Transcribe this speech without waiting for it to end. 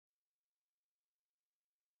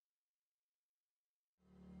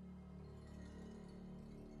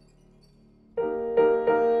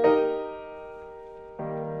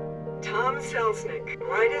Selznick,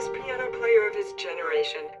 brightest piano player of his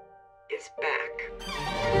generation, is back.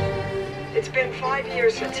 It's been 5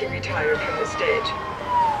 years since he retired from the stage.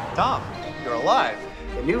 Tom, you're alive.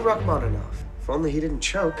 You knew Rachmaninoff. If only he didn't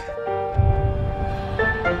choke.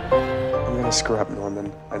 I'm gonna screw up,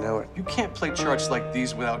 Norman. I know it. You can't play charts like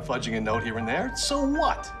these without fudging a note here and there. So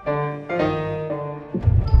what?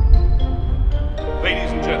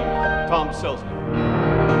 Ladies and gentlemen, Tom Selznick.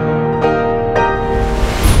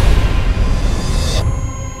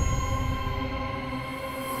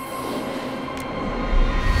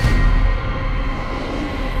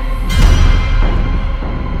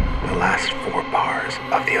 The last 4 bars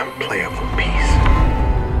of the unplayable piece.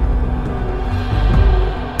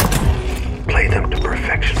 Play them to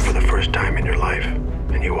perfection for the first time in your life,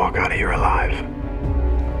 and you walk out of here alive.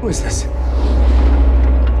 Who is this?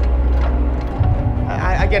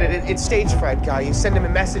 I get it. It's stage fright, guy. You send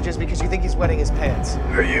him messages because you think he's wetting his pants.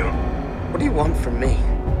 Are you? What do you want from me?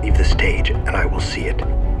 Leave the stage, and I will see it.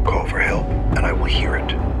 Call for help, and I will hear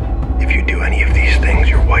it. If you do any of these things,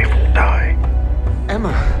 your wife will die.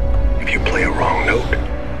 Emma. If you play a wrong note,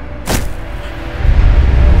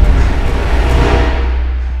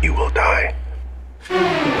 you will die.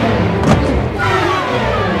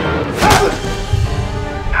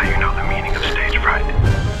 Now you know the meaning of stage fright.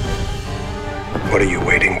 What are you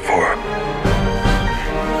waiting for?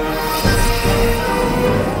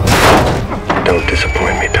 Don't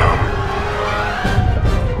disappoint me, Tom.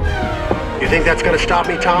 You think that's gonna stop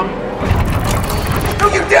me, Tom?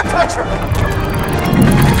 Don't you dare touch her!